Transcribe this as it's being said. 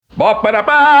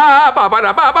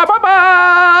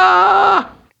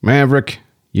Maverick,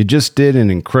 you just did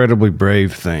an incredibly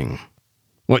brave thing.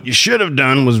 What you should have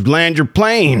done was land your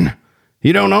plane.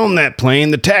 You don't own that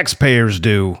plane, the taxpayers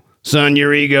do. Son,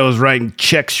 your ego is writing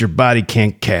checks your body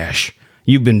can't cash.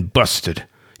 You've been busted.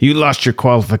 You lost your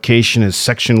qualification as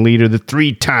section leader the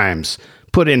 3 times.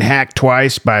 Put in hack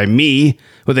twice by me,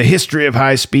 with a history of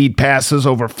high-speed passes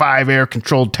over 5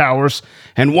 air-controlled towers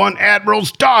and 1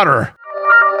 admiral's daughter.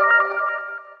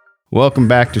 Welcome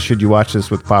back to Should You Watch This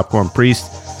with Popcorn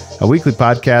Priest, a weekly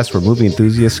podcast where movie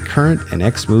enthusiasts, current and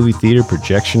ex-movie theater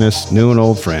projectionists, new and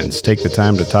old friends take the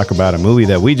time to talk about a movie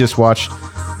that we just watched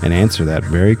and answer that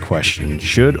very question.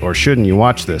 Should or shouldn't you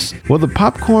watch this? Will the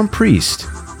Popcorn Priest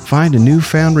find a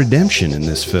newfound redemption in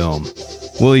this film?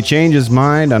 Will he change his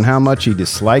mind on how much he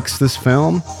dislikes this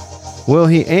film? Will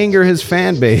he anger his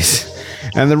fan base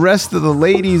and the rest of the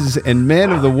ladies and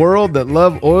men of the world that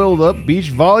love oiled up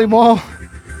beach volleyball?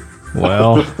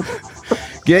 Well,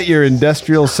 get your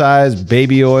industrial-sized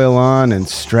baby oil on and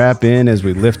strap in as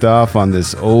we lift off on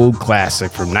this old classic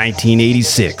from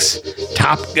 1986,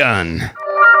 Top Gun.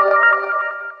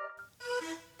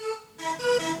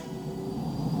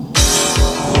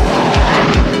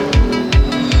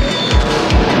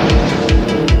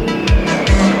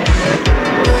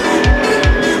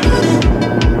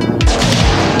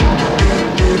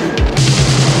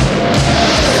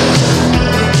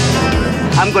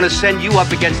 I'm going to send you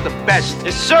up against the best.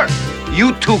 Yes, sir.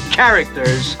 You 2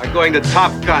 characters are going to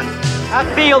Top Gun. I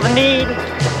feel the need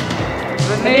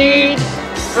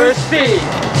for speed.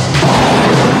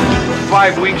 For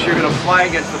 5 weeks, you're going to fly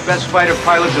against the best fighter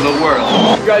pilots in the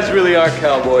world. You guys really are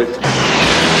cowboys.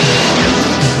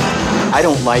 I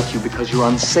don't like you because you're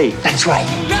unsafe. That's right.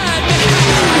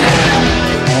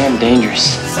 I am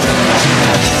dangerous.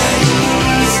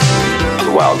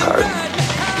 The wild card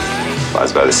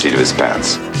flies by the seat of his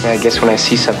pants. Yeah, I guess when I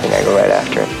see something, I go right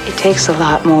after it. It takes a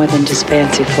lot more than just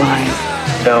fancy flying.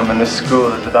 Gentlemen, this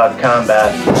school is about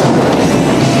combat.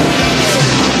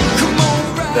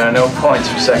 There are no points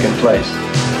for second place.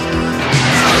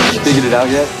 Figured it out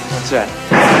yet? What's that?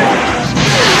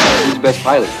 Who's the best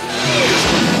pilot?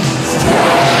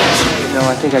 No,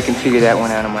 I think I can figure that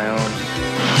one out on my own.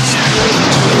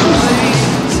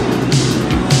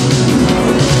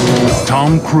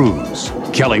 Tom Cruise,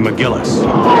 Kelly McGillis.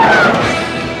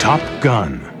 Top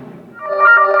Gun.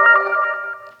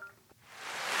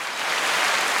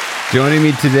 Joining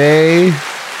me today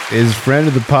is friend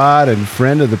of the pod and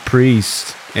friend of the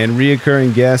priest and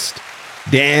reoccurring guest,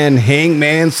 Dan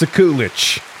Hangman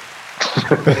Sekulich.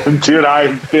 Dude,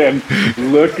 I've been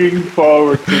looking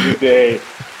forward to the day,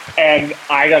 and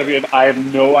I have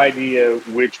no idea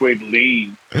which way to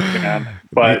lean, man.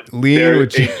 But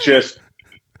there's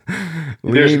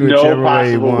no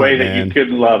possible way that you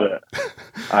couldn't love it.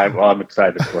 I'm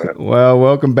excited for it. Well,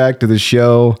 welcome back to the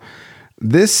show.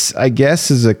 This, I guess,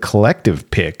 is a collective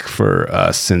pick for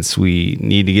us since we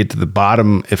need to get to the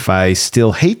bottom if I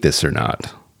still hate this or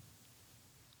not.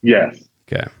 Yes.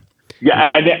 Okay. Yeah,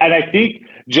 and I think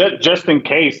just in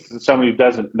case somebody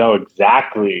doesn't know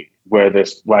exactly why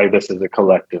this is a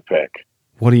collective pick.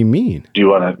 What do you mean? Do you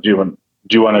want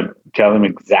to tell them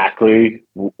exactly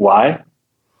why?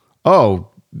 Oh,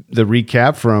 the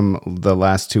recap from the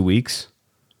last 2 weeks.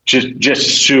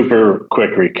 Just super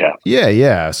quick recap.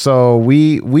 Yeah. So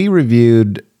we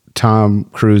reviewed Tom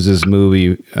Cruise's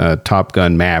movie Top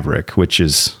Gun Maverick, which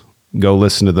is, go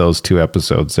listen to those 2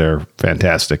 episodes. They're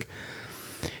fantastic.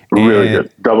 Really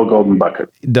good. Double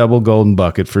golden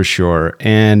bucket for sure.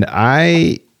 And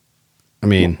I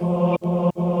mean,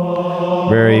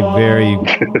 very, very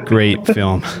great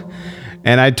film.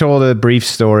 And I told a brief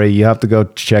story. You have to go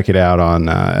check it out on,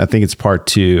 I think it's part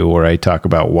 2, where I talk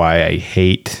about why I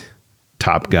hate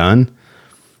Top Gun.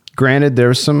 Granted,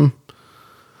 there's some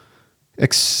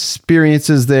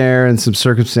experiences there and some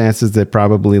circumstances that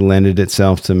probably lended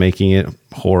itself to making it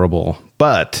horrible.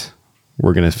 But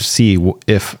we're going to see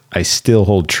if I still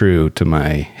hold true to my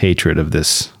hatred of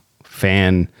this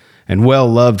fan and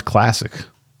well-loved classic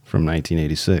from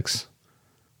 1986.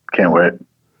 Can't wait.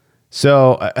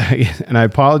 So, and I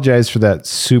apologize for that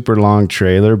super long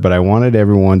trailer, but I wanted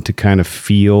everyone to kind of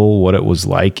feel what it was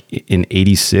like in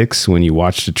 86 when you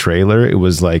watched the trailer. It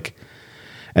was like,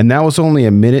 and that was only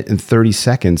 1 minute and 30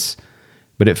 seconds,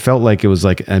 but it felt like it was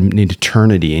like an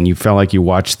eternity, and you felt like you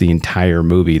watched the entire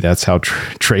movie. That's how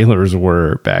trailers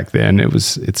were back then.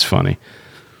 It's funny.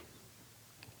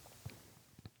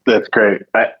 That's great.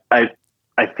 I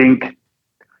think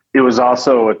it was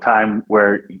also a time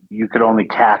where you could only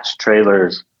catch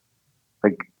trailers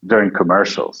like during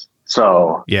commercials.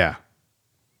 So yeah,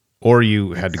 Or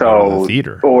you had to go to the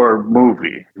theater. Or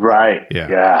movie, right?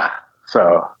 Yeah.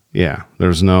 So yeah,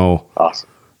 there's no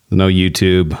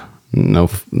YouTube,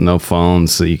 no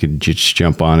phones, so you could just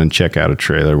jump on and check out a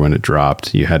trailer when it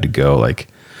dropped. You had to go like,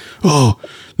 oh,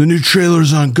 the new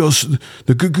trailer's on the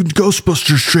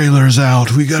Ghostbusters trailer is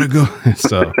out. We gotta go.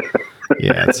 So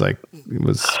yeah, it's like it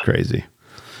was crazy.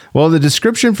 Well, the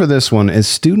description for this one is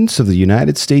students of the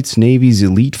United States Navy's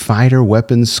elite fighter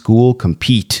weapons school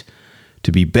compete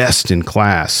to be best in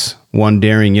class. One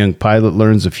daring young pilot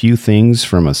learns a few things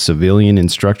from a civilian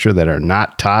instructor that are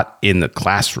not taught in the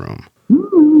classroom.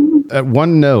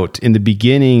 One note, in the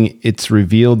beginning, it's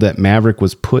revealed that Maverick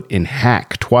was put in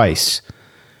hack twice.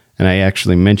 And I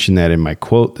actually mentioned that in my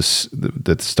quote at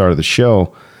the start of the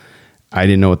show. I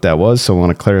didn't know what that was, so I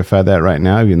want to clarify that right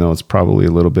now, even though it's probably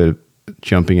a little bit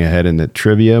jumping ahead in the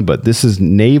trivia. But this is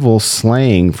naval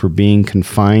slang for being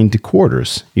confined to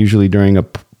quarters, usually during a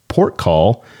port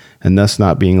call, and thus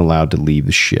not being allowed to leave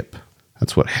the ship.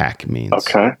 That's what hack means.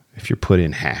 Okay. If you're put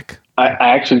in hack. I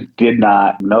actually did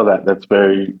not know that. That's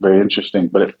very, very interesting,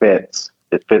 but it fits.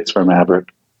 It fits for Maverick.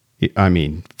 I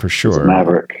mean, for sure. It's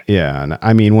Maverick. Yeah. And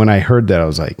I mean, when I heard that, I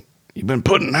was like, you've been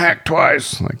put in hack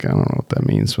twice. Like, I don't know what that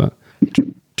means, but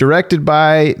directed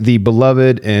by the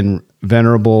beloved and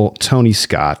venerable Tony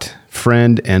Scott,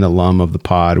 friend and alum of the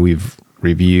pod. We've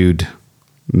reviewed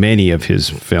many of his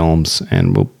films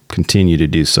and will continue to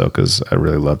do so because I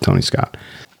really love Tony Scott.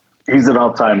 He's an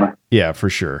all-timer. Yeah, for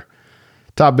sure.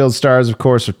 Top billed stars, of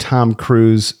course, are Tom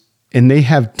Cruise, and they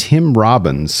have Tim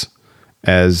Robbins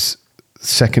as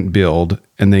second billed,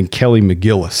 and then Kelly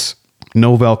McGillis.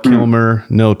 No Val Kilmer,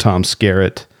 no Tom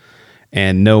Skerritt,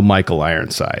 and no Michael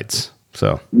Ironsides.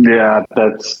 So yeah,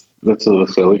 that's a little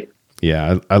silly.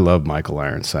 Yeah, I love Michael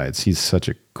Ironsides. He's such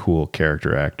a cool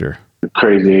character actor.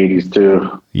 Crazy 80s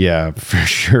too. Yeah, for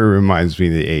sure reminds me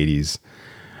of the 80s.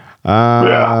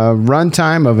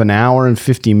 Runtime of 1 hour and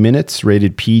 50 minutes,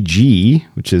 rated PG,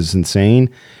 which is insane.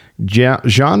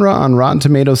 Genre on Rotten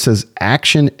Tomatoes says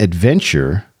action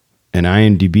adventure, and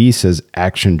IMDb says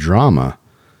action drama.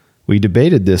 We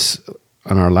debated this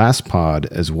on our last pod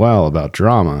as well about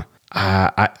drama.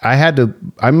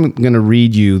 I'm going to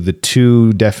read you the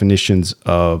two definitions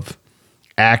of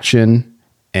action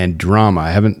and drama. I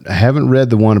haven't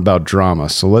read the one about drama,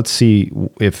 so let's see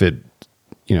if it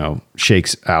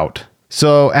shakes out.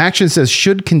 So action says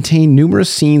should contain numerous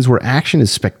scenes where action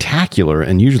is spectacular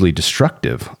and usually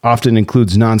destructive. Often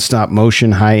includes nonstop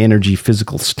motion, high energy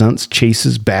physical stunts,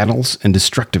 chases, battles, and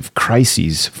destructive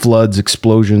crises, floods,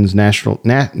 explosions,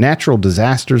 natural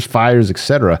disasters, fires,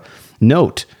 etc.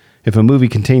 Note, if a movie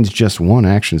contains just one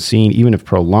action scene, even if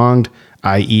prolonged,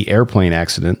 i.e. airplane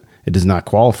accident, it does not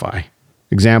qualify.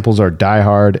 Examples are Die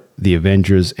Hard, The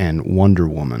Avengers, and Wonder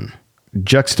Woman.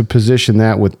 Juxtaposition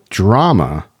that with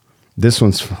drama. This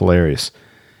one's hilarious.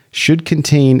 Should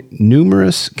contain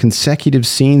numerous consecutive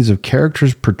scenes of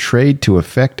characters portrayed to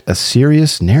affect a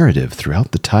serious narrative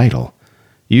throughout the title,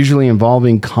 usually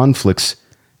involving conflicts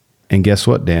and guess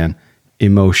what, Dan?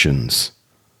 Emotions.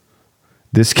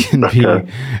 This can be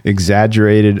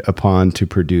exaggerated upon to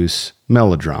produce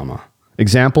melodrama.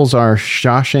 Examples are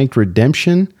Shawshank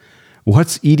Redemption,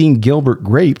 What's Eating Gilbert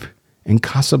Grape, and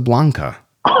Casablanca.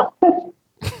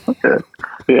 Okay.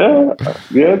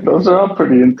 Yeah, those are all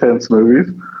pretty intense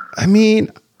movies. I mean,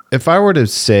 if I were to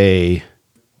say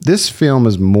this film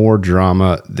is more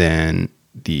drama than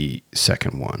the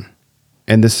second one.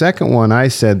 And the second one I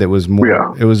said that was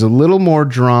more, It was a little more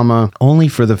drama only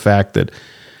for the fact that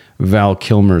Val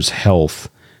Kilmer's health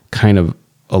kind of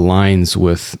aligns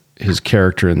with his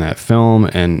character in that film.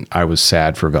 And I was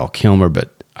sad for Val Kilmer,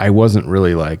 but I wasn't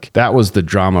really like, that was the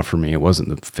drama for me. It wasn't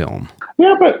the film.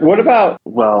 Yeah, but what about?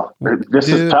 Well, this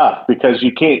is tough because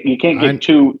you can't get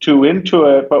too into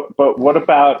it. But what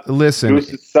about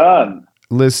Goose's son?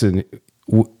 Listen,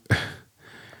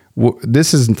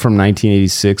 this is from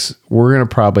 1986. We're gonna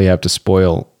probably have to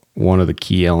spoil one of the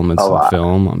key elements of the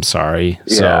film. I'm sorry.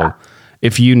 Yeah. So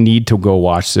if you need to go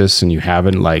watch this and you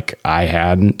haven't, like I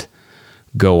hadn't,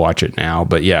 go watch it now.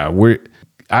 But yeah,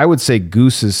 I would say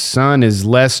Goose's son is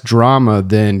less drama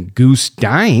than Goose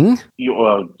dying.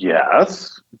 Well,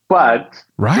 yes, but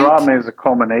drama is a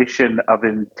culmination of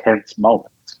intense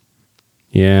moments.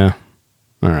 Yeah.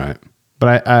 All right.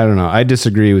 But I don't know. I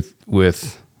disagree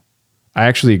with I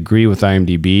actually agree with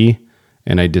IMDb,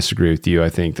 and I disagree with you. I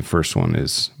think the first one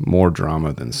is more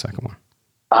drama than the second one.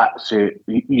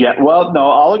 Well, no,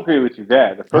 I'll agree with you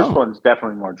there. The first one's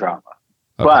definitely more drama.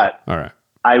 Okay. But all right.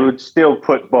 I would still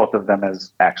put both of them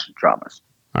as action dramas.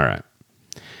 All right.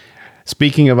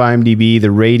 Speaking of IMDb,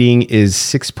 the rating is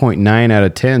 6.9 out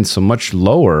of 10, so much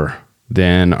lower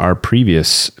than our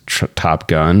previous Top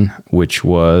Gun, which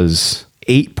was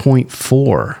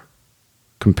 8.4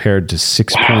 compared to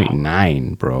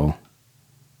 6.9, bro.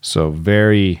 So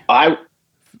I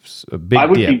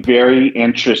would be very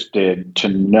interested to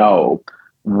know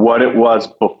what it was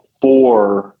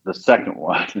before the second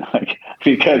one,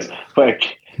 because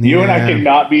you and I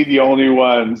cannot be the only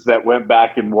ones that went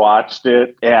back and watched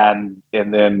it, and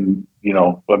then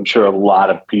I'm sure a lot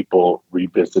of people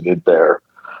revisited their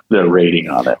rating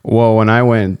on it. Well, when I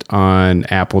went on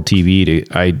Apple TV,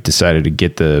 I decided to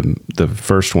get the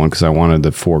first one because I wanted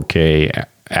the 4K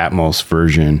Atmos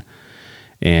version,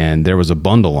 and there was a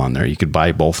bundle on there. You could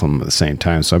buy both of them at the same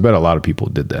time. So I bet a lot of people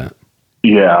did that.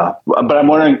 Yeah, but I'm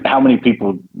wondering how many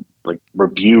people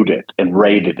reviewed it and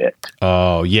rated it.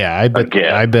 Oh yeah,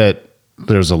 I bet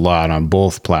there's a lot on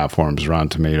both platforms, Rotten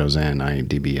Tomatoes and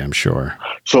IMDb, I'm sure.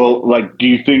 So, do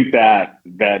you think that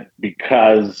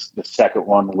because the second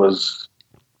one was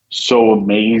so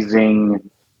amazing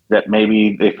that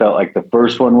maybe they felt like the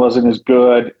first one wasn't as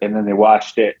good, and then they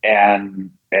watched it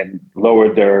and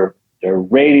lowered their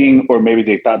rating, or maybe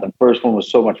they thought the first one was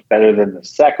so much better than the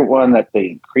second one that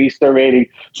they increased their rating?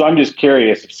 So I'm just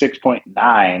curious if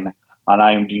 6.9 on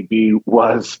IMDb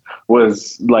was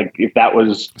if that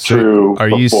was true. So are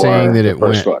you saying that it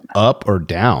went up or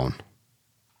down?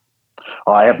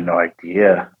 Oh, I have no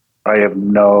idea. I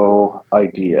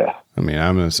mean,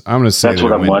 I'm gonna say that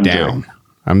it went down.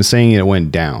 I'm saying it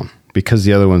went down because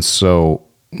the other one's such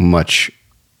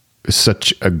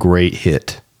a great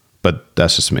hit. But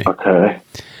that's just me. Okay.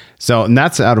 So, and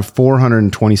that's out of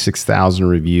 426,000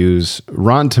 reviews.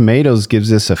 Rotten Tomatoes gives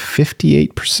this a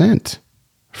 58%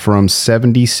 from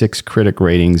 76 critic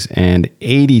ratings and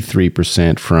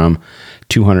 83% from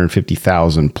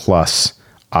 250,000 plus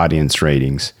audience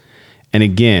ratings. And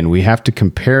again, we have to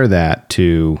compare that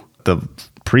to the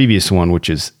previous one, which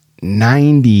is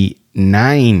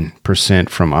 99%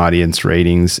 from audience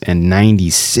ratings and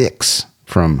 96%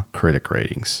 from critic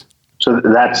ratings. So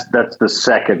that's the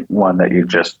second one that you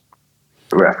just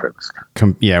referenced.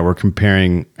 We're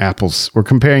comparing apples. We're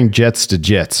comparing jets to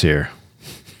jets here.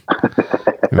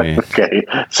 Okay.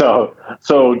 So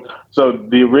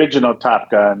the original Top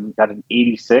Gun got an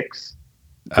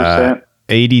 86%.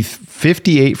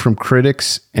 58 from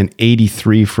critics and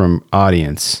 83 from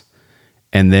audience.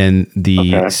 And then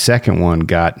the second one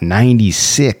got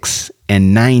 96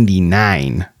 and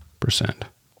 99%.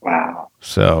 Wow.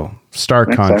 So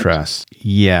stark contrast. Sense.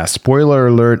 Yeah. Spoiler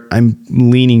alert. I'm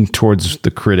leaning towards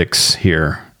the critics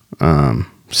here.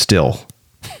 Still.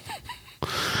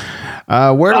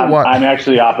 I'm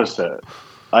actually opposite.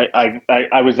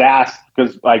 I was asked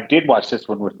because I did watch this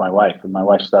one with my wife, and my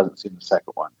wife hasn't seen the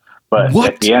second one. But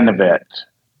at the end of it,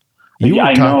 you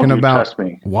were talking about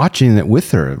watching it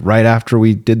with her right after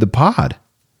we did the pod.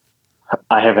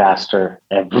 I have asked her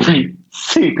every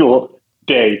single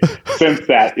day since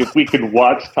that if we could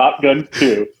watch Top Gun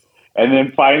 2. And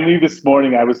then finally this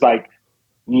morning I was like,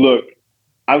 look,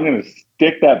 I'm going to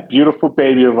stick that beautiful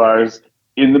baby of ours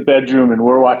in the bedroom and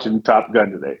we're watching Top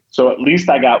Gun today. So at least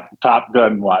I got Top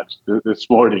Gun watched this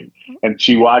morning and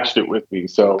she watched it with me.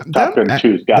 So Top Gun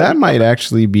 2's got that might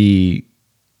actually be,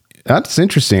 that's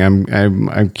interesting.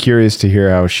 I'm curious to hear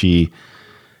how she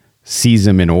sees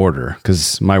them in order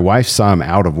because my wife saw them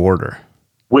out of order.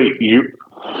 Wait,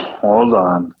 hold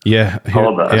on. Yeah.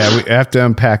 Hold on. Yeah, we have to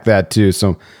unpack that too.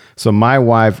 So my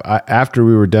wife, after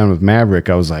we were done with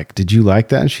Maverick, I was like, did you like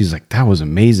that? And she's like, that was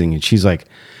amazing. And she's like,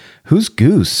 who's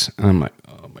Goose? And I'm like,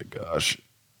 oh my gosh,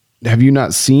 have you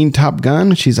not seen Top Gun?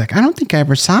 And she's like, I don't think I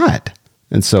ever saw it.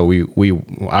 And so we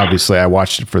obviously I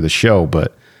watched it for the show,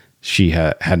 but she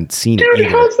hadn't seen it either.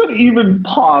 How's that even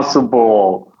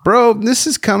possible? Bro, this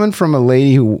is coming from a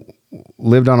lady who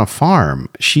lived on a farm.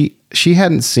 She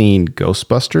hadn't seen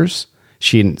Ghostbusters.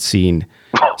 She hadn't seen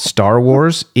Star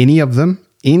Wars, any of them,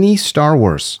 any Star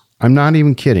Wars. I'm not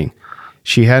even kidding.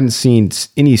 She hadn't seen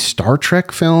any Star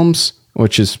Trek films,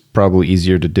 which is probably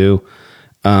easier to do.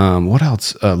 What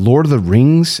else? Lord of the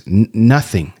Rings?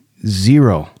 Nothing.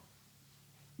 Zero.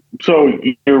 So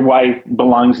your wife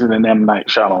belongs in an M. Night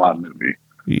Shyamalan movie.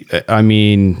 I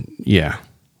mean, yeah.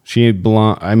 She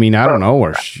belongs. I mean, I don't know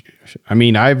where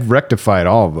I've rectified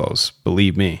all of those.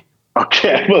 Believe me.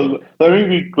 Okay. Well, let me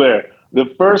be clear.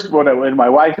 The first one, when my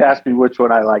wife asked me which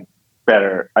one I liked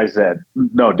better, I said,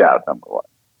 no doubt, number one.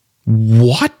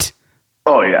 What?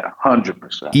 Oh, yeah.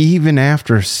 100%. Even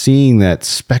after seeing that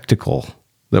spectacle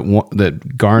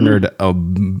that garnered a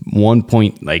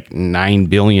 $1.9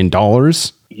 billion.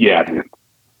 Yeah, dude.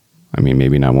 I mean,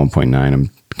 maybe not 1.9.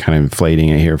 I'm kind of inflating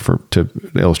it here to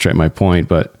illustrate my point,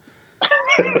 but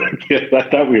I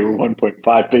thought we were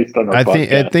 1.5 based on our I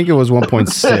think it was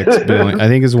 1.6 billion. I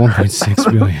think it's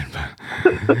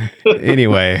 1.6 billion.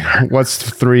 Anyway, what's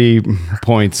 3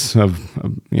 points of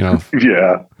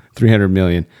 300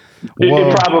 million?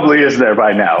 It probably is there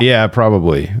by now. Yeah,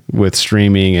 probably with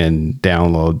streaming and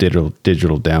digital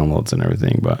downloads and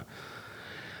everything. But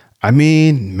I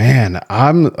mean, man,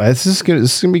 this is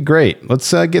gonna be great.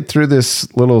 Let's get through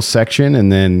this little section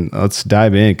and then let's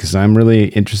dive in because I'm really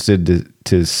interested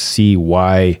to see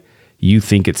why you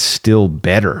think it's still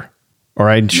better, or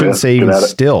I shouldn't say even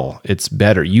still. It's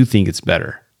better. You think it's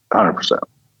better. 100%.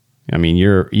 I mean,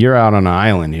 you're out on an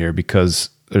island here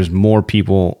because there's more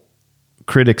people.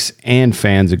 Critics and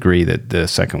fans agree that the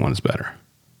second one is better.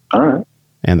 All right.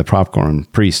 And the Popcorn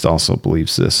Priest also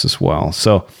believes this as well.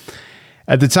 So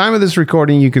at the time of this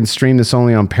recording, you can stream this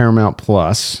only on Paramount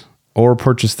Plus or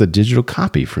purchase the digital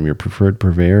copy from your preferred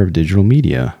purveyor of digital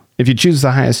media. If you choose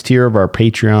the highest tier of our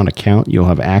Patreon account, you'll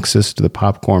have access to the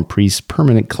Popcorn Priest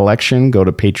permanent collection. Go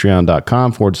to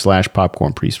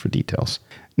patreon.com/Popcorn Priest for details.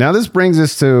 Now, this brings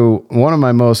us to one of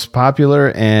my most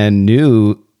popular and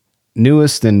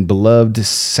newest and beloved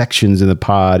sections in the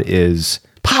pod is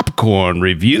Popcorn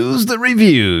Reviews the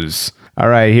Reviews. All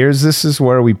right, this is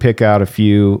where we pick out a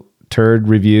few turd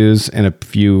reviews and a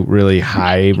few really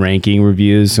high ranking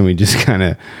reviews, and we just kind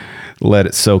of let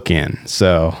it soak in.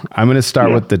 So I'm going to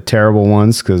start with the terrible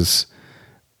ones because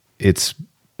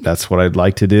that's what I'd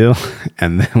like to do,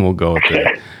 and then we'll go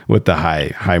with the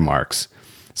high marks.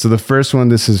 So the first one,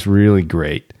 this is really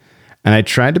great, and I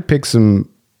tried to pick some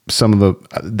of the,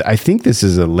 I think this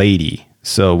is a lady,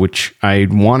 which I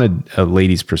wanted a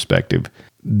lady's perspective.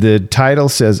 The title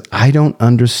says, I don't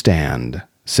understand,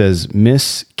 says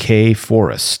Miss K.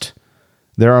 Forrest.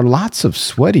 There are lots of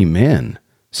sweaty men,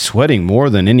 sweating more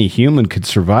than any human could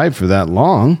survive for that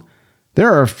long.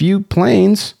 There are a few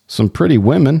planes, some pretty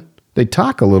women. They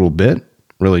talk a little bit,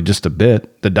 really just a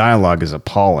bit. The dialogue is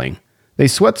appalling. They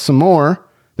sweat some more.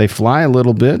 They fly a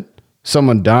little bit.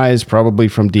 Someone dies probably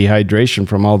from dehydration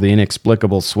from all the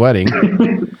inexplicable sweating.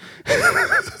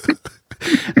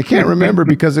 I can't remember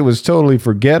because it was totally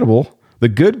forgettable. The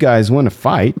good guys win a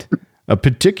fight. A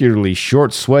particularly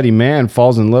short, sweaty man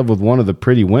falls in love with one of the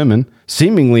pretty women,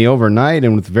 seemingly overnight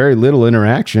and with very little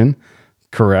interaction.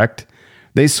 Correct.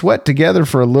 They sweat together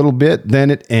for a little bit, then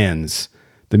it ends.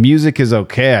 The music is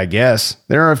okay, I guess.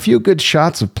 There are a few good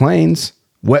shots of planes.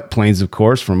 Wet planes, of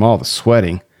course, from all the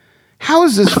sweating. How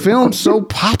is this film so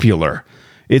popular?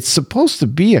 It's supposed to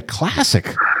be a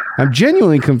classic. I'm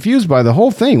genuinely confused by the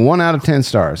whole thing. 1 out of 10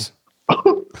 stars.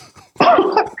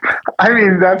 I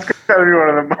mean, that's got to be one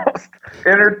of the most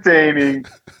entertaining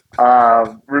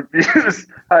reviews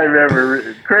I've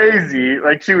ever. Crazy.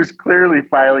 Like, she was clearly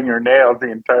filing her nails the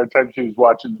entire time she was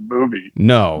watching the movie.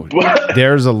 No,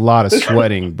 there's a lot of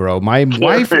sweating, bro. My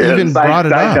wife even brought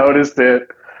it up. I noticed it.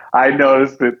 I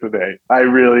noticed it today. I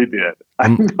really did.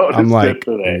 I'm like,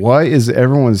 why is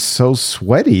everyone so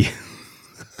sweaty?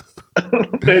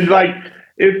 And like,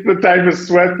 it's the type of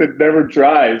sweat that never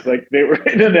dries. Like, they were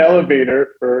in an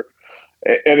elevator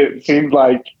and it seemed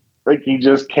like he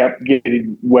just kept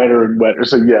getting wetter and wetter.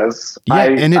 So yes, yeah,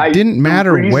 and it didn't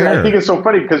matter where. I think it's so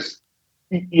funny because,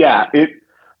 it's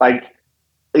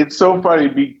so funny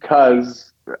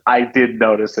because I did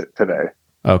notice it today.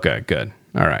 Okay, good.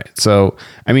 All right. So,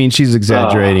 I mean, she's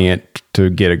exaggerating it to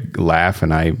get a laugh,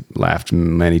 and I laughed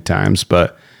many times,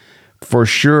 but for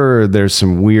sure there's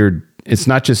some weird, it's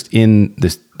not just in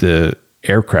the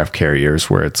aircraft carriers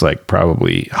where it's like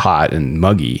probably hot and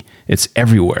muggy. It's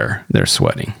everywhere they're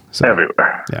sweating. So,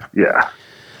 everywhere. Yeah.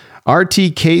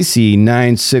 RT Casey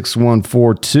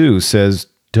 96142 says,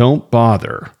 don't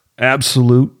bother.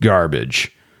 Absolute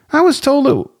garbage. I was told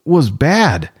it was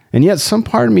bad, and yet some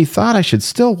part of me thought I should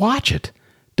still watch it.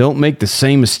 Don't make the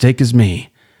same mistake as me.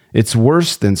 It's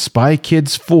worse than Spy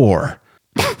Kids 4.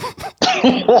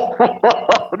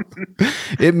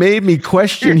 It made me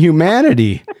question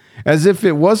humanity. As if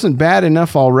it wasn't bad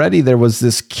enough already, there was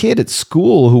this kid at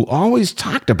school who always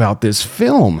talked about this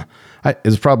film.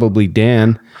 It's probably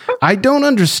Dan. I don't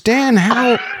understand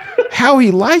how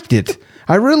he liked it.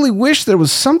 I really wish there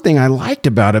was something I liked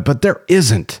about it, but there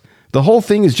isn't. The whole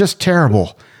thing is just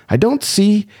terrible. I don't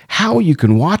see how you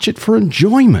can watch it for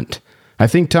enjoyment. I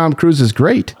think Tom Cruise is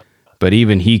great, but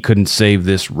even he couldn't save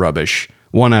this rubbish.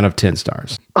 1 out of 10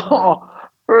 stars. Oh,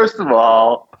 first of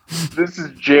all, this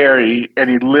is Jerry, and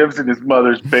he lives in his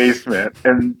mother's basement,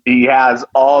 and he has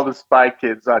all the Spy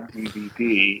Kids on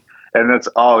DVD, and that's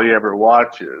all he ever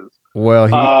watches.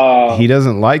 Well, he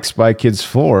doesn't like Spy Kids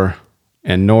 4,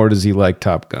 and nor does he like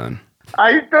Top Gun.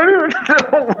 I don't even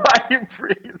know why he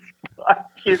brings Spy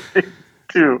Kids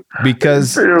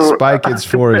Because Spy Kids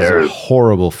 4 is a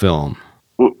horrible film.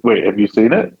 Wait, have you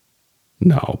seen it?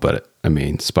 No, but I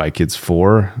mean, Spy Kids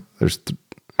 4, there's...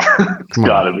 It's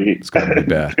gotta be. It's gotta be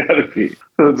bad. It's gotta be.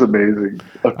 That's amazing.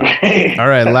 Okay. All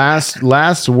right,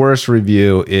 last worst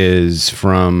review is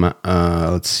from,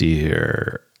 let's see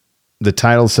here. The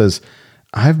title says,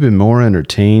 I've been more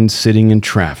entertained sitting in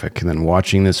traffic than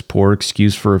watching this poor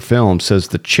excuse for a film, says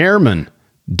the chairman,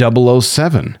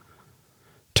 007.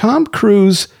 Tom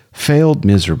Cruise failed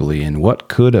miserably in what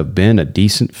could have been a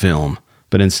decent film,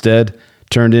 but instead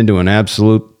turned into an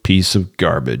absolute piece of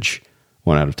garbage.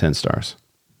 1 out of 10 stars.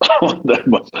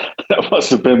 that must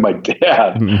have been my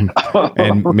dad.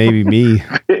 And maybe me.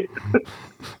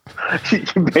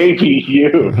 Maybe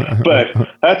you. But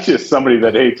that's just somebody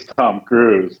that hates Tom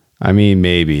Cruise. I mean,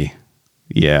 maybe.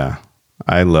 Yeah.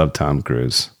 I love Tom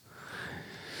Cruise.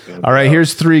 All right,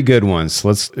 here's 3 good ones.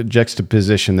 Let's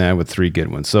juxtaposition that with 3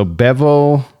 good ones. So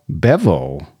Bevo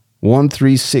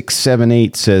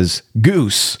 13678 says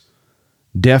Goose.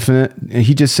 Definite.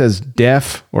 He just says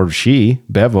Def, or she,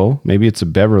 Bevo. Maybe it's a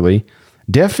Beverly.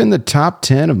 Def in the top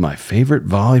 10 of my favorite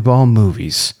volleyball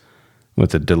movies,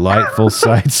 with a delightful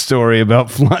side story about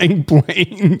flying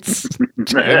planes.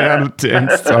 10 out of 10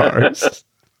 stars.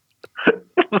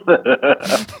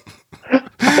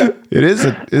 It is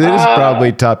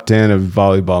probably top 10 of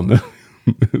volleyball movies.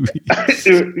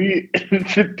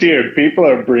 Dude, people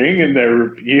are bringing their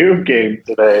review game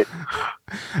today.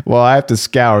 Well, I have to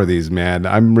scour these, man.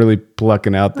 I'm really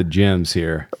plucking out the gems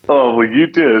here. Oh, well, you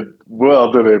did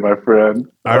well today, my friend.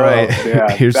 All right.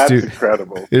 Yeah, that's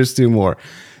incredible. Here's 2 more.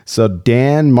 So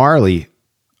Dan Marley,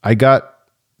 I got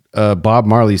Bob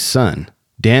Marley's son.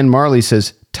 Dan Marley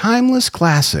says, timeless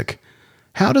classic.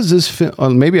 How does this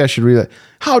film, maybe I should read that.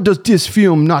 How does this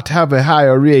film not have a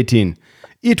higher rating?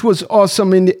 It was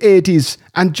awesome in the 80s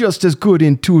and just as good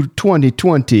in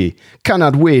 2020.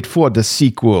 Cannot wait for the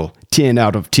sequel. 10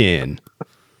 out of 10.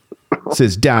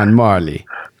 Says Dan Marley.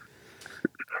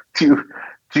 Do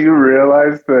you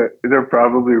realize that they're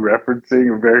probably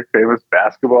referencing a very famous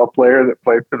basketball player that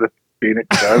played for the Phoenix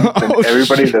Suns? And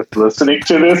everybody that's listening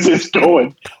to this is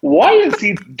going, why is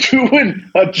he doing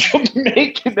a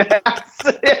Jamaican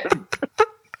accent?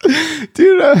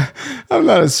 Dude, I'm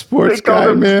not a sports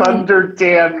guy, man. Thunder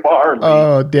Dan Marley.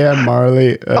 Oh, Dan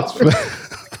Marley. That's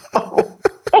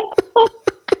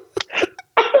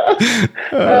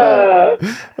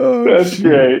that's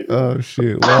great. Oh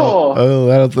shoot!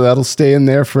 Well, that'll stay in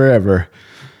there forever.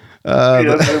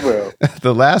 Yes, it will.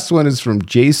 The last one is from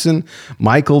Jason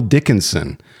Michael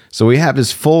Dickinson. So we have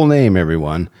his full name,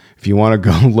 everyone. If you want to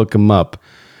go look him up.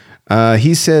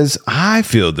 He says, I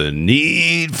feel the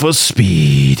need for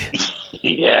speed.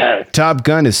 Yeah. Top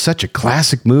Gun is such a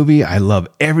classic movie. I love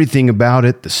everything about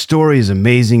it. The story is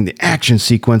amazing. The action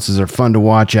sequences are fun to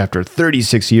watch after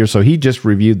 36 years. So he just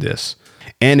reviewed this.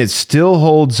 And it still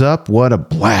holds up. What a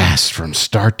blast from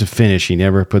start to finish. He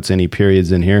never puts any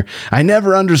periods in here. I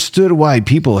never understood why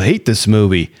people hate this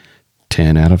movie.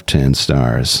 10 out of 10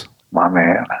 stars. My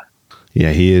man.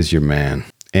 Yeah, he is your man.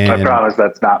 And I promise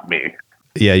that's not me.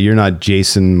 Yeah, you're not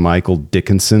Jason Michael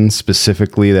Dickinson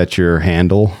specifically. That's your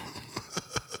handle.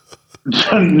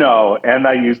 No, and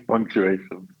I use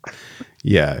punctuation.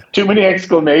 Yeah. Too many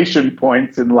exclamation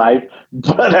points in life,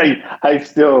 but I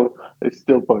still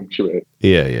punctuate.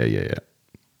 Yeah.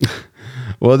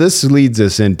 Well, this leads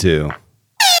us into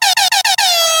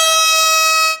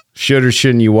should or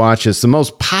shouldn't you watch this? The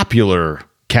most popular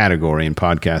category in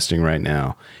podcasting right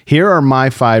now. Here are my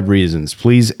 5 reasons.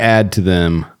 Please add to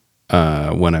them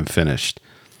when I'm finished.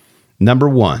 Number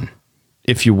 1,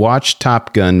 if you watch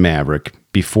Top Gun Maverick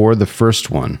before the first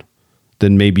one,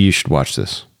 then maybe you should watch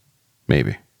this.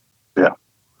 Maybe. Yeah.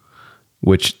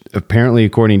 Which apparently,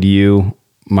 according to you,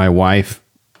 my wife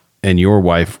and your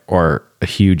wife are a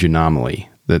huge anomaly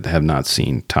that have not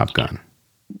seen Top Gun.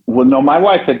 Well, no, my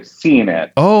wife had seen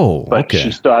it. Oh, but okay.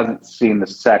 She still hasn't seen the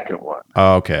second one.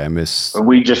 Oh, okay.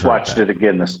 We just watched it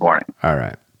again this morning. All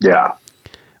right. Yeah.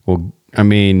 Well, I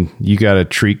mean, you got a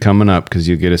treat coming up because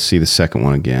you'll get to see the second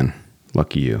one again.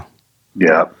 Lucky you.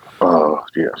 Yeah. Oh,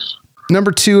 yes.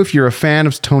 Number 2, if you're a fan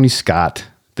of Tony Scott,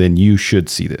 then you should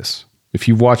see this. If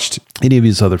you've watched any of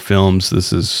his other films,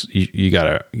 this is you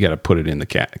gotta put it in the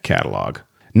catalog.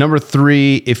 Number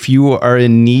 3, if you are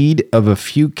in need of a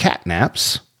few cat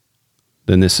naps,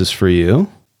 then this is for you.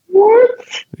 What?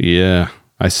 Yeah,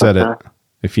 I said it.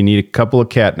 If you need a couple of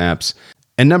cat naps.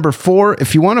 And number 4,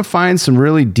 if you want to find some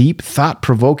really deep,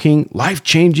 thought-provoking,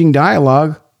 life-changing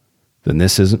dialogue, then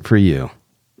this isn't for you.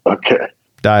 Okay.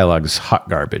 Dialogue is hot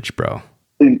garbage, bro.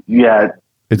 Yeah.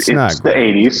 It's not the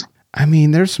 80s. I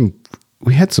mean, there's some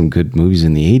we had some good movies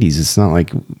in the 80s. It's not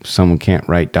like someone can't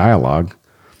write dialogue.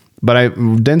 But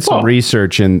I've done some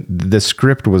research, and the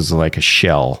script was like a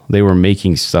shell. They were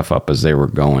making stuff up as they were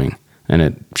going, and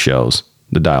it shows.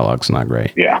 The dialogue's not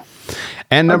great. Yeah.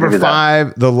 And number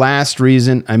 5, the last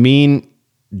reason, I mean,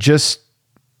 just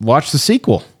watch the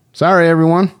sequel. Sorry,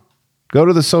 everyone. Go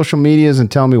to the social medias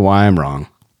and tell me why I'm wrong.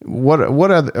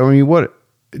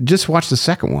 Just watch the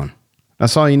second one.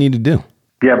 That's all you need to do.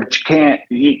 Yeah, but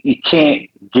you can't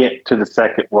get to the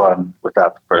second one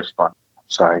without the first one.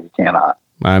 Sorry, you cannot.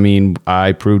 I mean,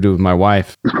 I proved it with my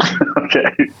wife.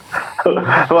 Okay.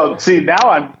 Well, see, now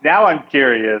I'm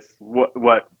curious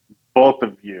what both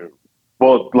of you,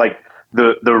 like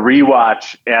the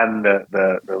rewatch and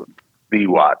the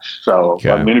watch. So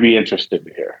okay. I'm going to be interested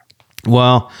to hear.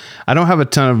 Well, I don't have a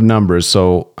ton of numbers,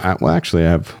 so I have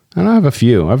a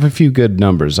few. I have a few good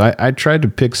numbers. I tried to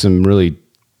pick some really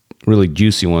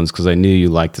juicy ones because I knew you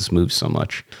liked this movie so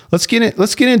much. Let's get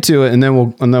into it, and then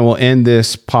we'll end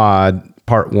this part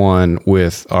 1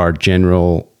 with our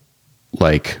general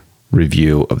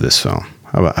review of this film.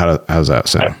 How's that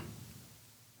sound? Right.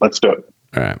 Let's do it.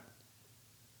 All right.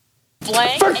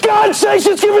 For God's sake,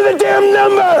 just give me the damn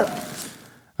number.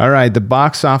 All right, the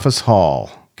box office haul.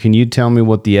 Can you tell me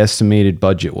what the estimated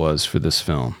budget was for this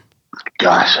film?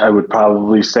 Gosh, I would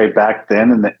probably say back then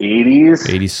in the 80s.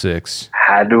 86.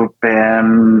 Had to have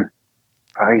been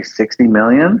probably 60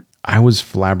 million. I was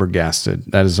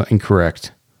flabbergasted. That is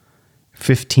incorrect.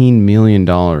 $15 million.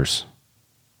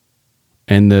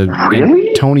 And really?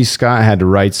 And Tony Scott had to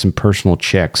write some personal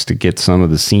checks to get some of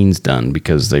the scenes done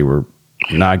because they were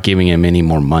not giving him any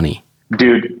more money.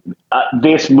 Dude,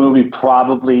 this movie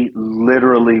probably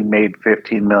literally made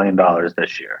 $15 million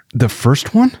this year. The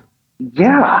first one?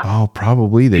 Yeah. Oh,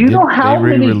 probably. Do you know how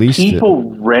many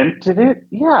people rented it?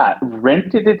 Yeah,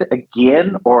 rented it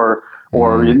again, or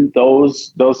in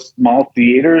those small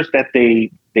theaters that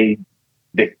they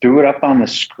threw it up on the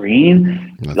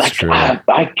screen. That's true.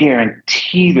 I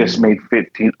guarantee this made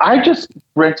 15. I just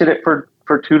rented it for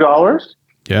 $2.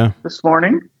 Yeah. This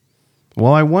morning.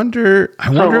 Well, I wonder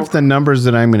if the numbers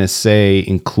that I'm going to say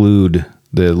include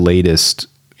the latest,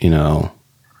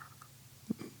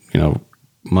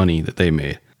 money that they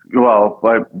made. Well,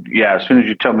 yeah, as soon as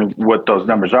you tell me what those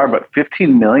numbers are, but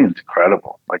 15 million is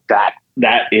incredible. Like that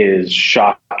is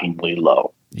shockingly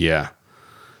low. Yeah.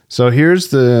 So here's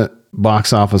the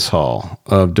box office haul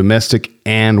of domestic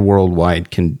and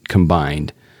worldwide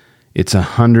combined. It's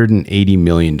 $180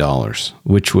 million,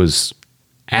 which was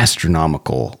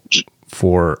astronomical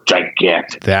for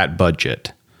gigantic that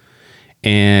budget.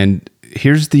 And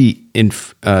here's the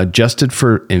adjusted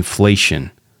for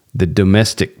inflation, the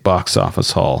domestic box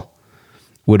office haul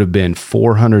would have been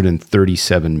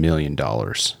 $437 million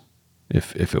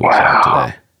if it was out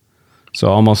today. So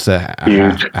almost a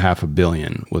half a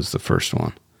billion was the first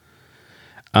one.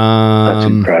 That's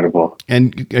incredible.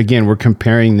 And again, we're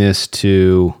comparing this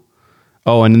to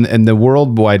and the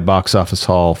worldwide box office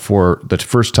haul for the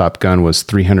first Top Gun was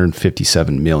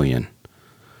 $357 million.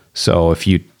 So if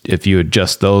you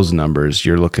adjust those numbers,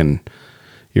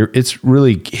 it's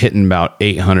really hitting about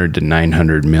 $800 to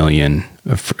 $900 million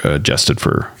adjusted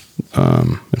for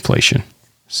inflation.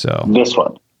 So this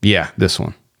one,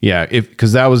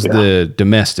 because that was the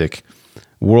domestic.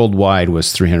 Worldwide was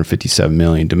 $357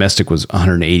 million. Domestic was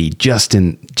 $180.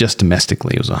 Just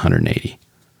domestically, it was $180.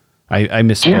 I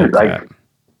misspoke that.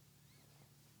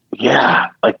 Yeah,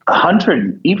 like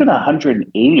 100, even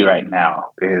 180 right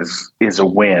now is a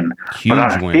win. Huge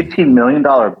but on a win. $15 million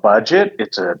budget,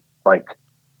 it's a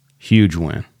huge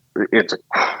win. It's a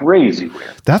crazy win.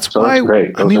 That's why. That's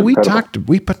great. We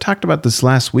talked about this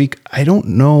last week. I don't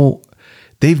know.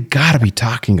 They've got to be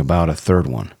talking about a third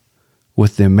one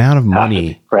with the amount of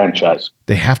money franchise.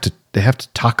 They have to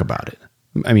talk about it.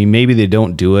 I mean, maybe they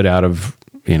don't do it out of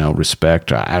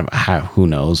respect. Who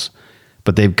knows?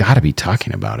 But they've got to be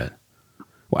talking about it.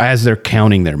 Well, as they're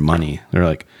counting their money, they're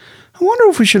like, I wonder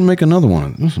if we should make another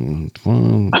one.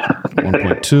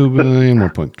 1.2 billion,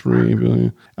 1.3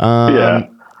 billion.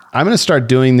 I'm going to start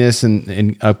doing this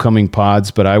in upcoming pods,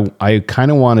 but I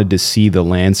kind of wanted to see the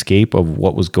landscape of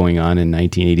what was going on in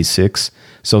 1986.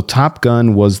 So Top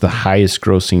Gun was the highest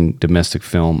grossing domestic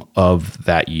film of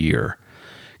that year.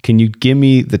 Can you give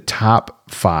me the top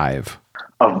 5?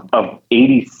 Of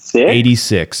 86?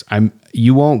 86.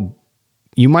 You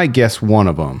might guess one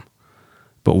of them,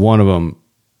 but one of them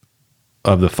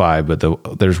of the 5, but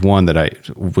there's one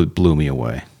that blew me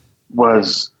away.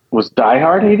 Was Die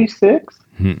Hard 86?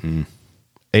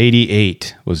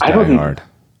 88 was Die Hard.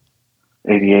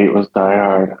 88 was Die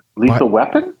Hard. Lethal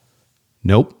Weapon?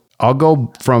 Nope. I'll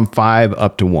go from 5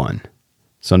 up to 1.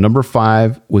 So number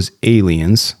 5 was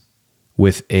Aliens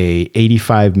with a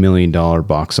 $85 million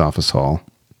box office haul.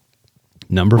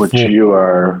 Number 4. Which you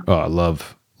are... Oh, I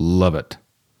love it.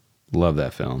 Love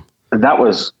that film. And that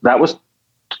was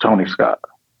Tony Scott.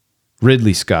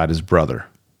 Ridley Scott, his brother.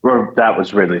 Or that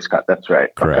was Ridley Scott. That's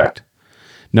right. Correct. Okay.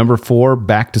 Number 4,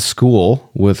 Back to School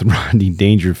with Rodney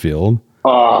Dangerfield. Oh,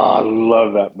 I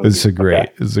love that movie. It's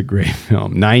a great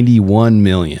film. 91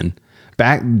 million.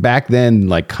 Back then,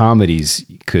 like comedies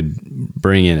could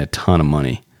bring in a ton of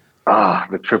money. Ah,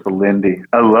 The Triple Lindy.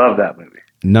 I love that movie.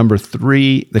 Number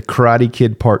 3, The Karate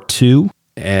Kid Part 2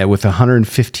 with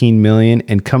 115 million,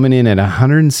 and coming in at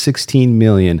 116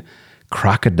 million,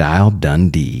 Crocodile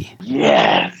Dundee.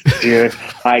 Yes, dude.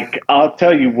 I'll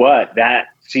tell you what, that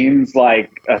seems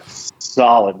like a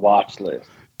solid watch list.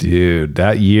 Dude,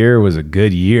 that year was a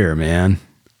good year, man.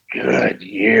 Good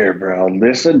year, bro.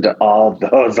 Listen to all of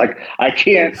those. Like, I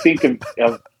can't think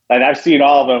of and I've seen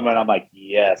all of them, and I'm like,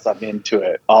 yes, I'm into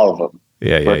it. All of them.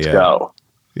 Let's go.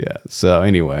 Yeah. So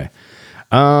anyway,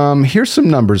 here's some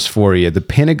numbers for you. The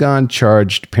Pentagon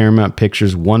charged Paramount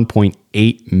Pictures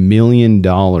 $1.8 million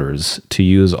to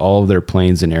use all of their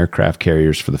planes and aircraft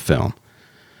carriers for the film.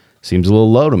 Seems a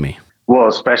little low to me. Well,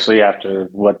 especially after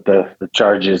what the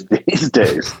charge is these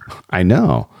days. I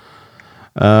know.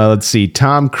 Let's see.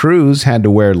 Tom Cruise had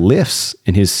to wear lifts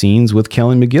in his scenes with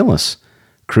Kelly McGillis.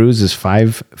 Cruise is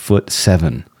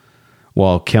 5'7",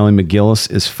 while Kelly McGillis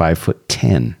is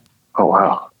 5'10". Oh,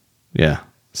 wow. Yeah.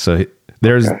 So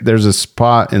there's a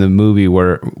spot in the movie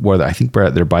where I think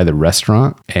they're by the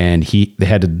restaurant, and they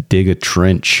had to dig a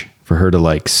trench for her to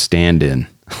like stand in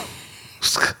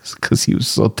because he was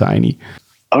so tiny.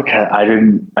 Okay, I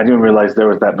didn't realize there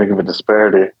was that big of a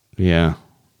disparity. Yeah,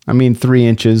 I mean 3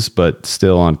 inches, but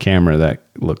still on camera that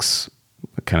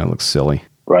kind of looks silly.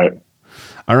 Right.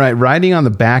 All right, riding on the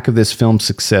back of this film's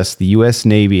success, the U.S.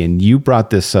 Navy, and you brought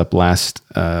this up last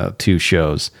 2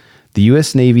 shows, the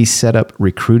U.S. Navy set up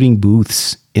recruiting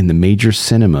booths in the major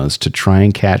cinemas to try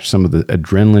and catch some of the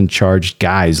adrenaline-charged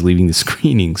guys leaving the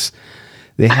screenings.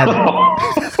 They had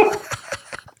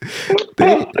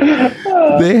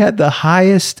they had the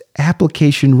highest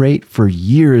application rate for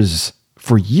years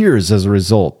as a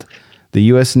result. The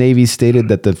U.S. Navy stated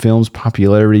that the film's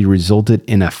popularity resulted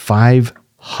in a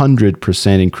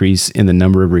 500% increase in the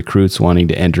number of recruits wanting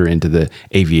to enter into the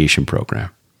aviation program.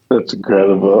 That's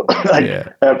incredible.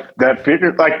 That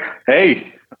figure, like,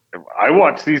 hey, I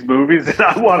watch these movies and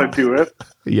I want to do it.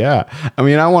 Yeah. I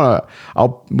mean,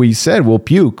 we said we'll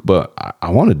puke, but I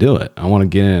want to do it. I want to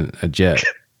get in a jet.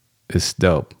 It's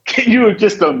dope. Can you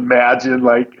just imagine,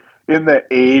 like, in the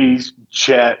 80s,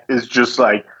 Chet is just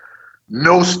like,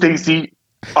 no, Stacy,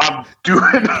 I'm doing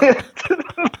it.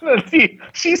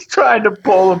 She's trying to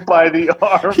pull him by the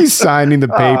arm. He's signing the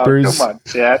papers. Come on,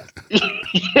 Chet.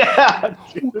 Yeah.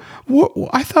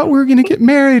 I thought we were going to get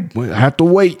married. I have to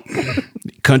wait.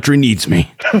 Country needs me.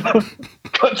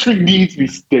 Country needs me,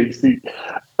 Stacy.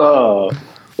 Oh,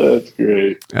 that's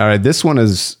great. All right. This one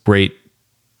is great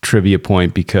trivia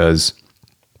point because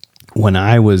when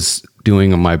I was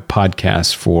doing my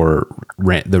podcast for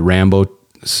the Rambo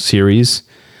series,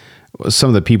 some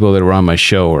of the people that were on my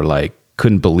show were like,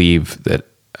 couldn't believe that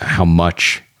how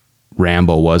much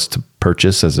Rambo was to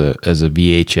purchase as a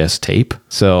VHS tape.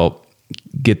 So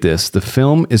get this, the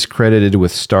film is credited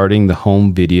with starting the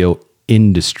home video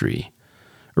industry.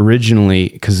 Originally,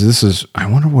 because this is, I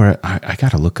wonder where, I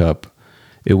got to look up.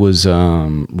 It was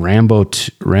Rambo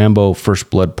First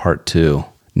Blood Part 2,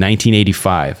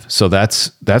 1985. So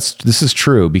this is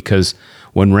true because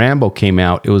when Rambo came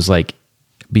out, it was like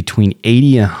between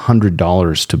 $80 and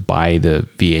 $100 to buy the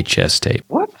VHS tape.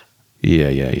 What?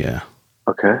 Yeah.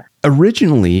 Okay.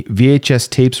 Originally, VHS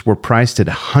tapes were priced at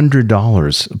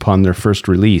 $100 upon their first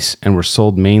release and were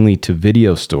sold mainly to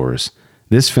video stores.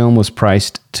 This film was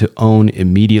priced to own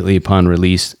immediately upon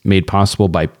release, made possible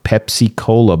by Pepsi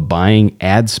Cola buying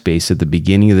ad space at the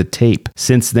beginning of the tape.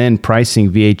 Since then, pricing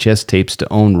VHS tapes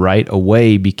to own right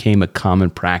away became a common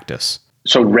practice.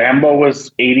 So Rambo was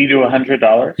 $80 to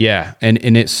 $100? Yeah, and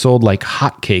it sold like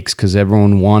hotcakes because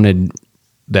everyone wanted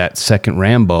that second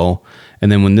Rambo.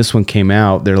 And then when this one came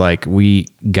out, they're like, we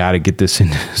got to get this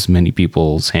into as many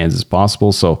people's hands as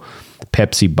possible. So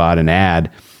Pepsi bought an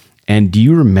ad. And do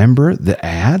you remember the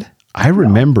ad? I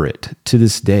remember it to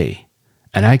this day.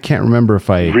 And I can't remember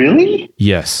if I... Really?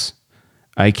 Yes.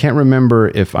 I can't remember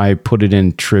if I put it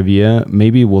in trivia.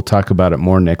 Maybe we'll talk about it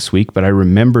more next week. But I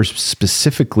remember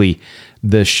specifically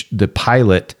the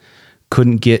pilot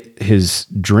couldn't get his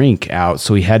drink out.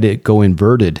 So he had to go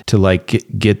inverted to like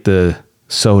get the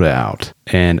soda out.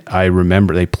 And I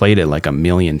remember they played it like 1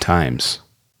 million times.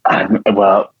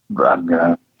 Well, I'm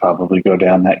gonna probably go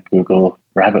down that Google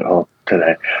rabbit hole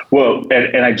today. Well,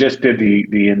 and I just did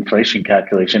the inflation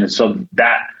calculation, and so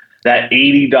that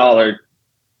 $80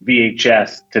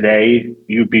 VHS today,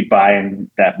 you'd be buying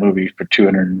that movie for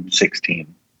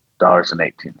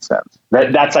 $216.18.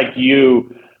 That's like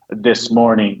you this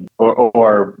morning,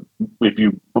 or if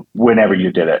you, whenever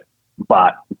you did it,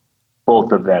 bought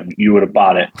both of them, you would have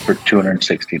bought it for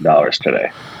 $216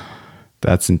 today.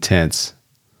 That's intense.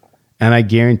 And I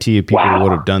guarantee you people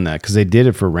would have done that because they did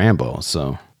it for Rambo.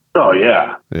 So. Oh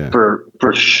yeah. For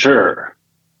sure.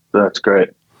 That's great.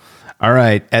 All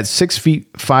right. At 6 feet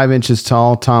 5 inches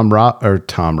tall, Tim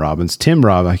Robbins.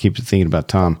 I keep thinking about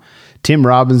Tom. Tim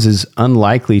Robbins is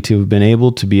unlikely to have been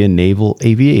able to be a naval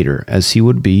aviator, as he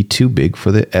would be too big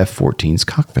for the F-14's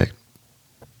cockpit.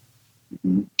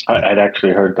 I'd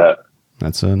actually heard that.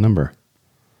 That's a number.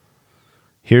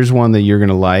 Here's one that you're going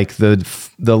to like. The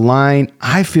line,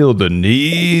 I feel the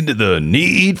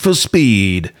need for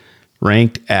speed,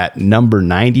 ranked at number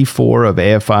 94 of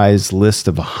AFI's list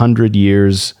of 100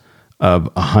 years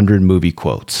of 100 movie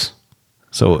quotes.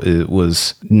 So it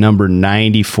was number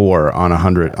 94 on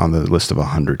the list of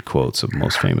 100 quotes of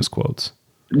most famous quotes.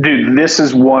 Dude, this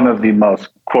is one of the most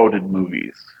quoted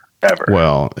movies ever.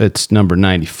 Well, it's number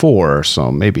 94,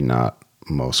 so maybe not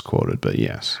most quoted, but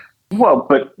yes. Well,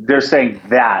 but they're saying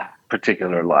that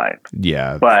particular line.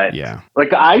 Yeah. But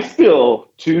like, I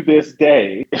still, to this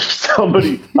day, if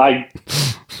somebody,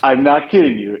 I'm not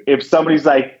kidding you, if somebody's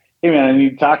like, hey man, I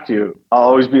need to talk to you, I'll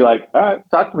always be like, all right,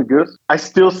 talk to me, Goose. I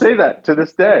still say that to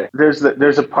this day. There's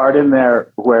a part in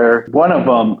there where one of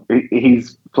them,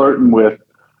 he's flirting with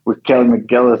Kelly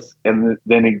McGillis, and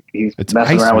then he's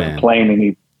messing around with the plane,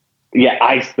 and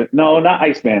Iceman. No, not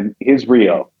Iceman. His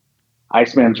Rio.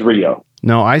 Iceman's Rio.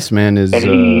 No, Iceman is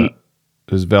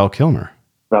Val Kilmer.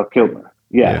 Val Kilmer,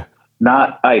 yeah.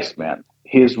 Not Iceman.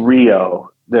 His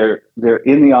Rio. They're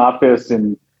in the office,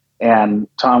 and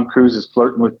Tom Cruise is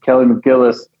flirting with Kelly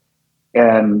McGillis,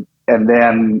 and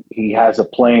then he has a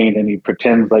plane, and he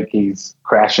pretends like he's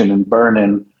crashing and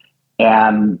burning,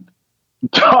 and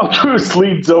Tom Cruise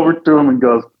leans over to him and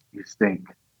goes, "You stink,"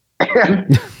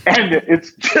 and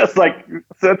it's just like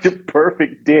such a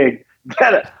perfect dig.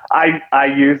 That I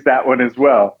use that one as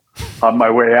well on my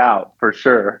way out for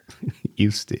sure. You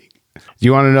stink. Do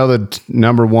you want to know the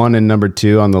number 1 and number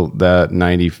 2 on the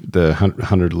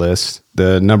 100 list?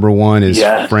 The number 1 is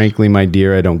Frankly, My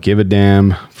Dear, I Don't Give a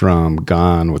Damn from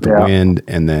Gone with the Wind,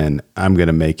 and then I'm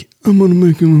gonna make it. I'll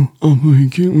make it.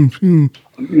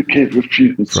 You can't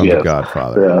refuse. From The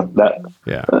Godfather.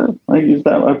 I use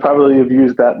that. I probably have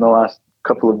used that in the last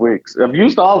couple of weeks. I've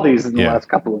used all these in the last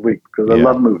couple of weeks because I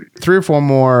love movies. 3 or 4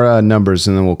 more numbers,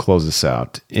 and then we'll close this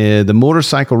out. The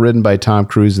motorcycle ridden by Tom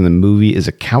Cruise in the movie is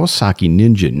a Kawasaki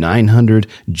Ninja 900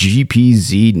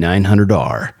 GPZ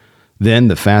 900R, then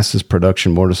the fastest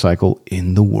production motorcycle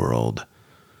in the world.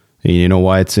 And you know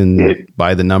why it's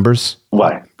by the numbers?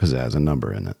 Why? Because it has a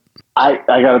number in it. I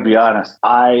got to be honest.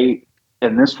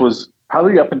 And this was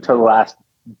probably up until the last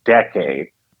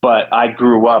decade, but I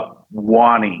grew up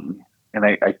wanting. And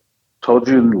I told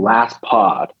you in the last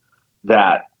pod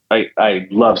that I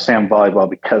love Sam Volleyball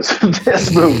because of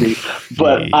this movie.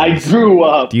 But jeez. I grew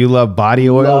up. Do you love body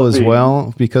oil as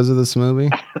well because of this movie?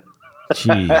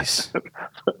 Jeez.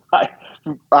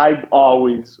 I've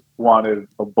always wanted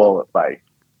a bullet bike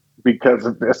because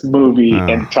of this movie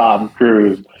and Tom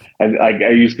Cruise. And I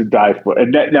used to die for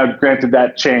it. And now, granted,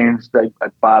 that changed. I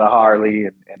bought a Harley,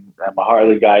 and I'm a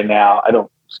Harley guy now. I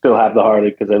don't still have the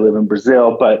Harley because I live in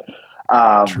Brazil, but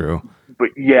true. But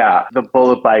yeah, the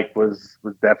bullet bike was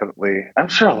definitely, I'm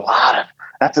sure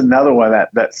that's another one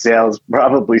that sales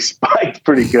probably spiked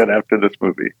pretty good after this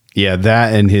movie. Yeah,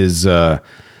 that and his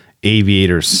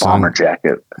aviator bomber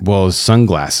jacket. Well, his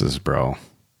sunglasses, bro.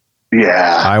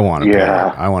 Yeah. I want a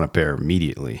pair. I want a pair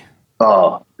immediately.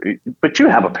 Oh, but you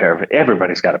have a pair of it.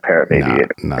 Everybody's got a pair of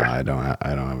aviators. No, I don't have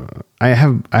I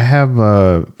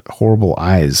have horrible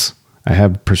eyes. I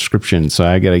have prescription, so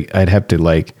I'd have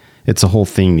to it's a whole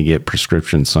thing to get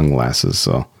prescription sunglasses.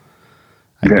 So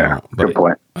I don't. But good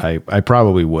point. I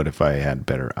probably would if I had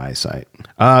better eyesight.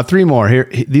 3 more here.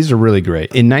 These are really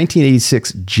great. In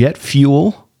 1986, jet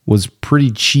fuel was pretty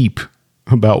cheap,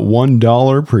 about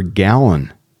 $1 per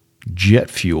gallon. Jet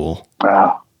fuel.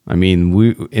 Wow. I mean,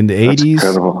 we in the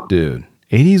 80s, dude.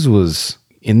 80s was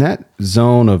in that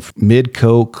zone of mid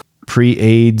Coke,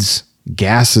 pre-AIDS.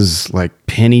 Gases like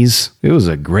pennies. It was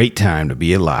a great time to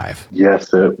be alive.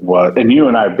 Yes, it was. And you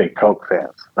and I are big Coke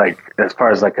fans. Like, as far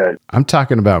as I'm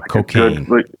talking about cocaine.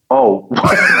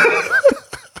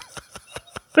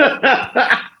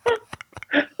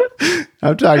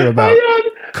 I'm talking about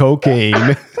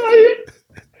cocaine.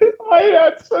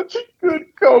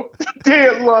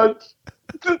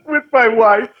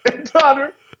 wife and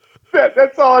daughter.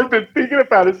 That's all I've been thinking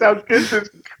about is how good this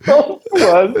Coke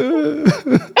was.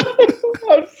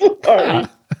 I'm sorry.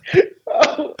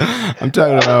 I'm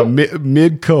talking about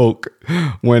mid Coke,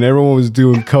 when everyone was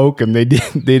doing Coke and they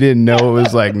didn't know it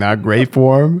was like not great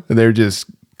for them. They're just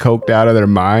coked out of their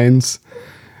minds.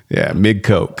 Yeah, mid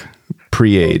Coke,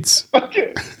 pre-AIDS.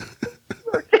 Okay.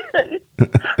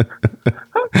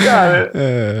 Got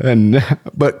it.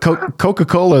 But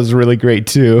Coca-Cola is really great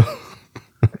too.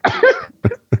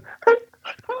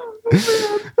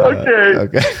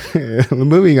 Okay.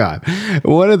 Moving on.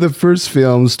 One of the first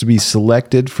films to be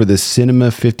selected for the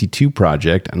Cinema 52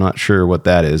 project, I'm not sure what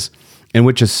that is, in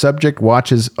which a subject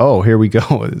watches, oh, here we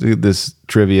go. This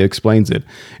trivia explains it.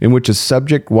 In which a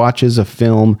subject watches a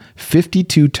film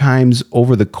 52 times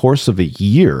over the course of a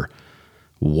year.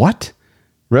 What?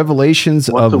 Revelations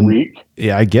Once a week?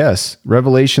 Yeah, I guess.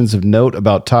 Revelations of note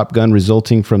about Top Gun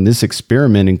resulting from this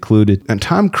experiment included, and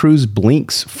Tom Cruise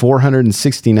blinks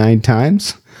 469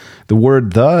 times. The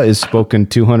word "the" is spoken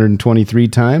 223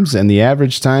 times, and the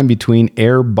average time between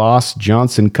Air Boss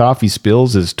Johnson coffee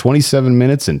spills is 27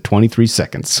 minutes and 23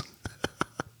 seconds.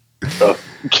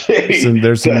 Okay.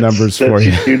 There's some numbers for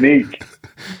you. That's unique.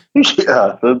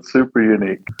 Yeah, that's super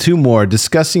unique. Two more.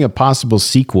 Discussing a possible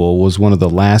sequel was one of the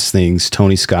last things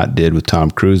Tony Scott did with Tom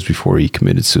Cruise before he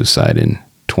committed suicide in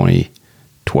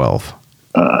 2012.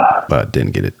 But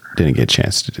didn't get a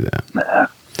chance to do that.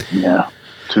 Yeah,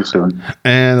 too soon.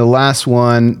 And the last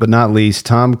one, but not least,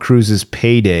 Tom Cruise's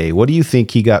payday. What do you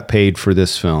think he got paid for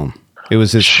this film? It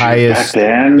was his highest.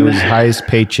 It was his highest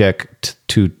paycheck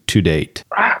to date.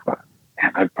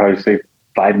 I'd probably say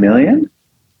 $5 million.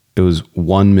 It was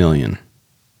 $1 million.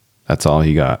 That's all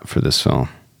he got for this film.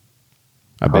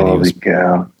 I bet he was.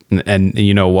 Cow. And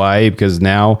you know why? Because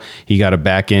now he got a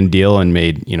back end deal and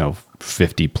made,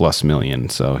 $50+ million.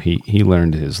 So he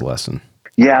learned his lesson.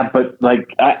 Yeah, but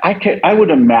like I would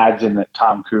imagine that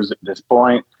Tom Cruise at this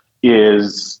point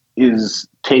is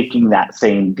taking that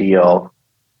same deal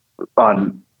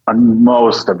on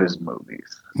most of his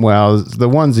movies. Well, the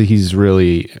ones that he's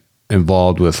really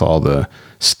involved with, all the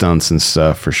stunts and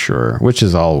stuff, for sure, which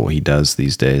is all he does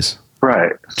these days.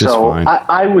 Right. Just so fine.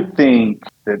 I would think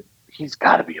that he's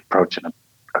got to be approaching a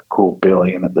cool $1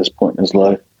 billion at this point in his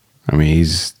life. I mean,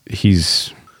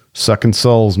 he's sucking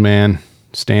souls, man.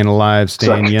 Staying alive,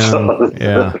 staying young.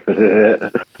 Yeah.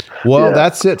 Well,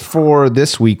 that's it for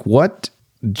this week. What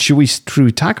should we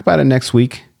talk about it next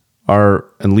week,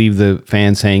 and leave the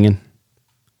fans hanging?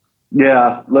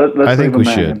 Yeah, let's. I think we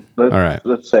should. All right,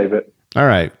 let's save it. All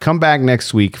right, come back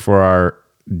next week for our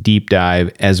deep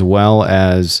dive, as well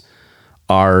as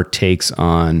our takes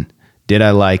on did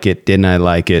I like it, didn't I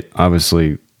like it.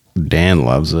 Obviously, Dan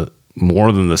loves it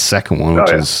more than the second one,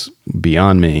 which is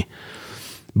beyond me.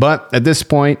 But at this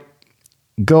point,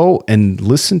 go and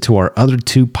listen to our other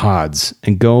two pods,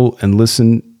 and go and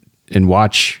listen and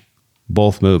watch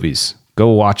both movies. Go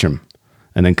watch them,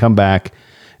 and then come back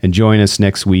and join us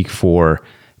next week for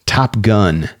Top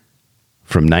Gun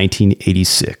from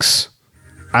 1986.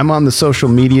 I'm on the social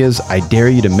medias. I dare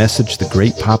you to message the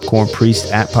great Popcorn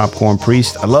Priest at Popcorn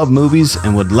Priest. I love movies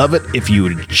and would love it if you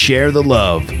would share the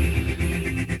love.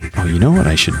 Oh, you know what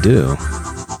I should do?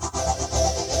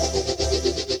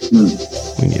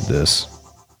 We need this.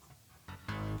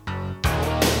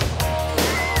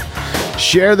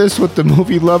 Share this with the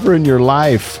movie lover in your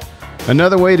life.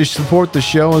 Another way to support the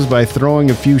show is by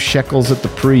throwing a few shekels at the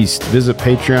priest. Visit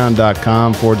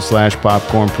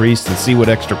patreon.com/popcorn priest and see what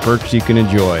extra perks you can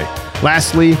enjoy.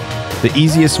 Lastly, the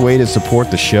easiest way to support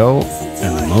the show,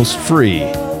 and the most free,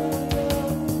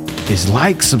 is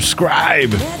like,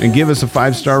 subscribe, and give us a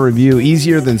 5-star review.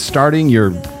 Easier than starting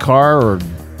your car or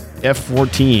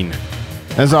F-14.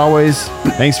 As always,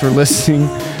 thanks for listening,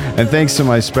 and thanks to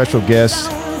my special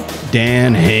guest,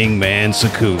 Dan Hangman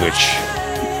Sakowicz.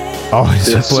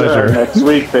 Always a pleasure. Next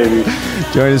week, baby.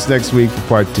 Join us next week for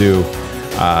part 2.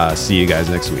 See you guys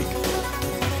next week.